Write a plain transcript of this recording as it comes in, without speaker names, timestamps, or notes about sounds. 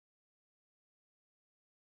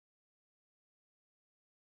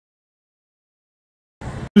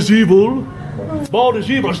is evil. Bald is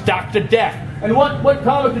evil. It's Dr. Death. And what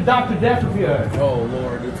comic did Dr. Death appear in? Oh,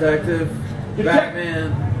 Lord. Detective.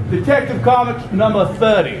 Batman. Detective Comics number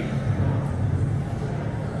 30.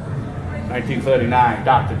 1939,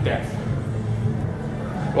 Dr. Death.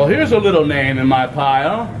 Well, here's a little name in my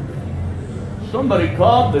pile. Somebody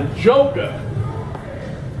called the Joker.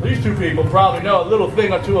 These two people probably know a little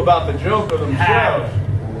thing or two about the Joker themselves.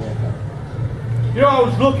 You know, I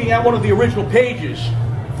was looking at one of the original pages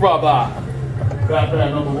from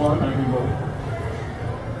Batman number 1.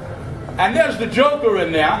 And there's the Joker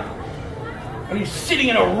in there. And he's sitting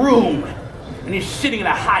in a room. And he's sitting in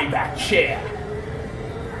a high-back chair.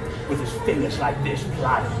 With his fingers like this,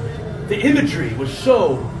 plotting. The imagery was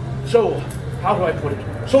so, how do I put it?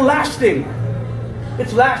 So lasting.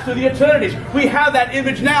 It's lasts through the eternities. We have that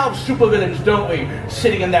image now of supervillains, don't we?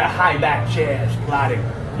 Sitting in their high-back chairs, plotting.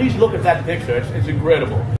 Please look at that picture. It's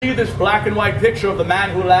incredible. See this black and white picture of the man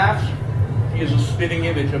who laughs? He is a spitting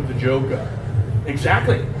image of the Joker.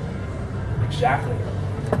 Exactly. Exactly.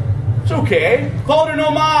 It's okay. Call it an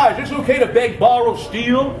homage. It's okay to beg, borrow,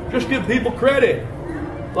 steal. Just give people credit.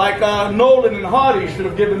 Like Nolan and Hardy should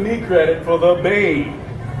have given me credit for the Bane.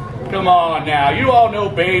 Come on now. You all know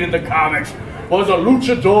Bane in the comics was a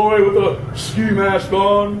luchador with a ski mask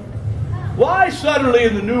on. Why suddenly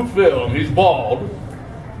in the new film he's bald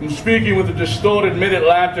and speaking with a distorted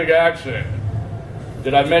mid-Atlantic accent?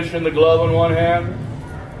 Did I mention the glove in one hand?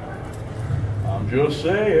 I'm just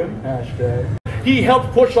saying. Hashtag. He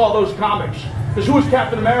helped push all those comics. Because who was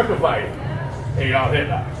Captain America fighting? Adolf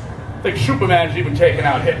Hitler. I think Superman's even taken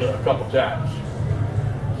out Hitler a couple times.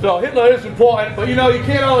 So Hitler is important, but you know, you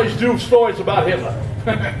can't always do stories about Hitler.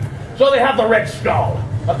 So they have the Red Skull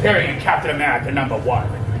appearing in Captain America number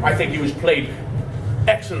 1. I think he was played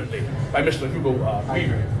excellently by Mr. Hugo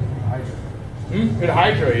Weaving. In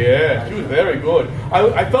Hydra, yeah. She was very good.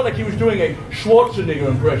 I felt like he was doing a Schwarzenegger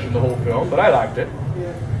impression the whole film, but I liked it.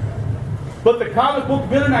 Yeah. But the comic book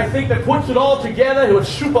villain, I think, that puts it all together with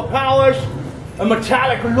superpowers, a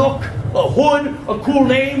metallic look, a hood, a cool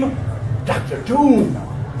name, Dr. Doom.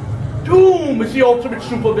 Doom is the ultimate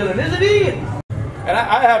supervillain, isn't he? And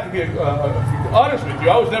I have to be honest with you,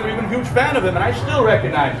 I was never even a huge fan of him, and I still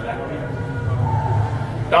recognize that.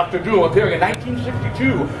 Dr. Doom appearing in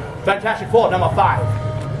 1962, Fantastic Four, number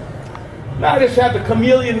 5. Now I just have the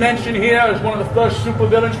Chameleon mentioned here as one of the first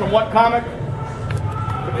supervillains from what comic?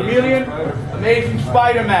 The Chameleon? Amazing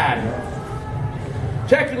Spider-Man.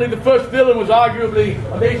 Technically, the first villain was arguably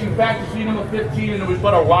Amazing Fantasy number 15, and it was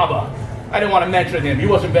but a robber. I didn't want to mention him. He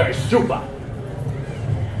wasn't very super.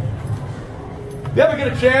 If you ever get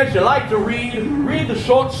a chance, you like to read the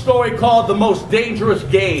short story called The Most Dangerous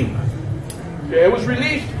Game. It was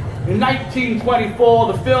released in 1924.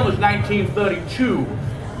 The film is 1932.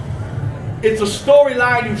 It's a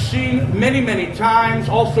storyline you've seen many, many times,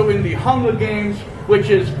 also in the Hunger Games, which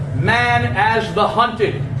is Man as the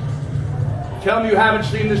Hunted. Tell me you haven't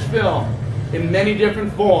seen this film in many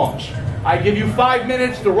different forms. I give you 5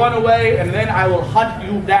 minutes to run away, and then I will hunt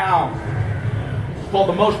you down. It's called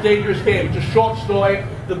The Most Dangerous Game. It's a short story.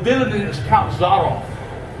 The villain is Count Zaroff.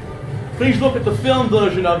 Please look at the film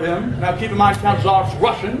version of him. Now keep in mind Count Zaroff's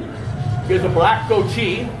Russian. He has a black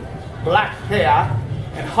goatee, black hair,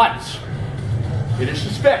 and hunts. It is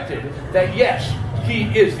suspected that, yes, he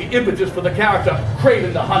is the impetus for the character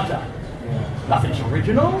Kraven the Hunter. Nothing's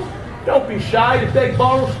original. Don't be shy to beg,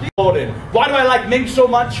 borrow, steal. Why do I like Ming so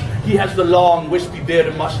much? He has the long, wispy beard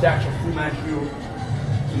and mustache of Fu Manchu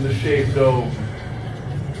and the shaved dome.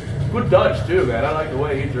 Good duds, too, man. I like the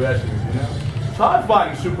way he dresses, you know? It's hard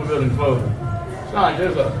finding supervillain clothing. It's not like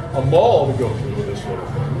there's a mall to go to with this sort of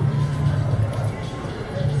thing.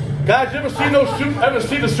 Guys, ever seen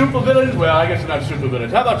the supervillains? Well, I guess they're not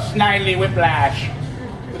supervillains. How about Snidely Whiplash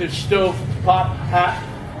with his stove pot hat?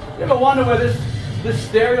 You ever wonder where this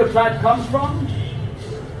stereotype comes from?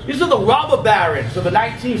 These are the robber barons of the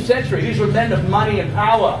 19th century. These were men of money and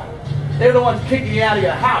power. They're the ones kicking you out of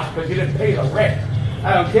your house because you didn't pay the rent.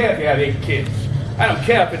 I don't care if you have 8 kids. I don't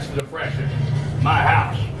care if it's the Depression. My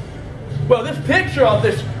house. Well, this picture of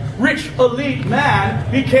this rich elite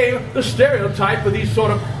man became the stereotype for these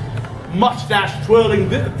sort of mustache-twirling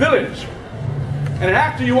villains. And an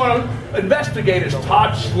actor you want to investigate is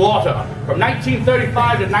Todd Slaughter. From 1935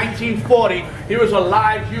 to 1940, he was a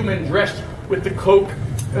live human dressed with the coke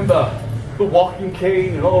and the walking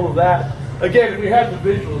cane and all of that. Again, if we had the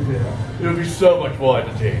visuals here, it would be so much more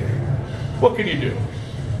entertaining. What can you do?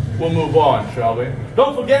 We'll move on, shall we?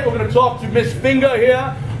 Don't forget, we're going to talk to Miss Finger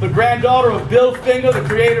here, the granddaughter of Bill Finger, the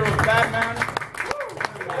creator of Batman.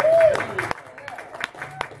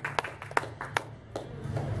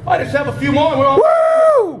 I just have a few more. We're on.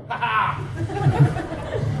 Woo!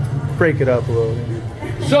 break it up a little.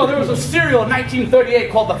 So there was a serial in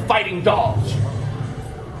 1938 called The Fighting Dolls.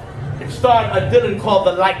 It starred a villain called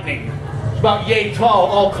the Lightning. It's about yay tall,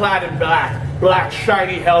 all clad in black. Black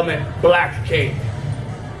shiny helmet, black cape.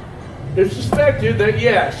 It's suspected that,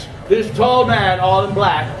 yes, this tall man, all in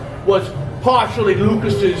black, was partially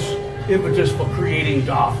Lucas's impetus for creating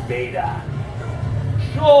Darth Vader.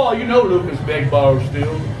 Sure, you know Lucas begged, borrowed,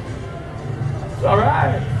 steal. It's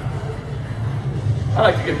alright. I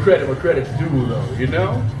like to give credit where credit's due, though, you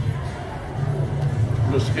know? I'm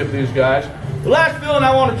gonna skip these guys. The last villain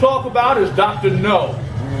I want to talk about is Dr. No.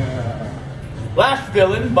 Last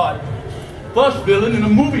villain, but first villain in a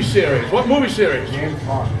movie series. What movie series? James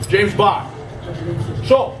Bond. James Bond.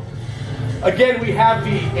 So, again, we have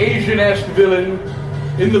the Asian-esque villain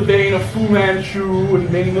in the vein of Fu Manchu and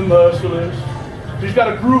Ming the Merciless. He's got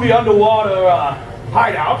a groovy underwater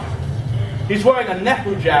hideout. He's wearing a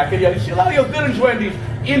Nehru jacket. Yeah, you see a lot of your villains wearing these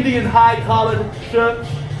Indian high-collared shirts,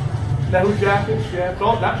 Nehru jackets. Yeah,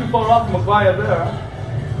 so not too far off from Maguire there. Huh?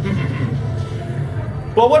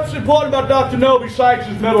 But what's important about Dr. No besides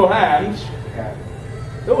his metal hands? Cat.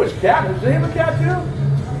 Oh, his cat. Does he have a cat too?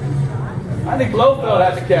 I think Blofeld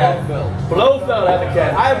has a cat. Blofeld has a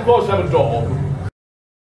cat. I, of course, have a dog.